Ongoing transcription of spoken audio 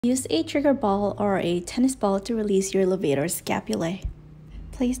Use a trigger ball or a tennis ball to release your levator scapulae.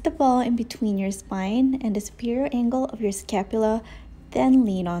 Place the ball in between your spine and the superior angle of your scapula, then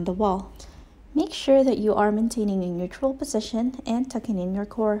lean on the wall. Make sure that you are maintaining a neutral position and tucking in your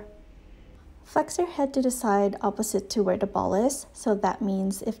core. Flex your head to the side opposite to where the ball is, so that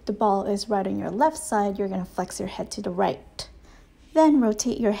means if the ball is right on your left side, you're going to flex your head to the right. Then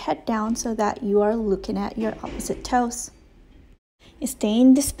rotate your head down so that you are looking at your opposite toes. Stay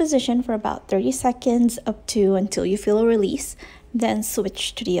in this position for about 30 seconds up to until you feel a release, then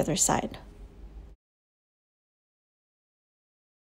switch to the other side.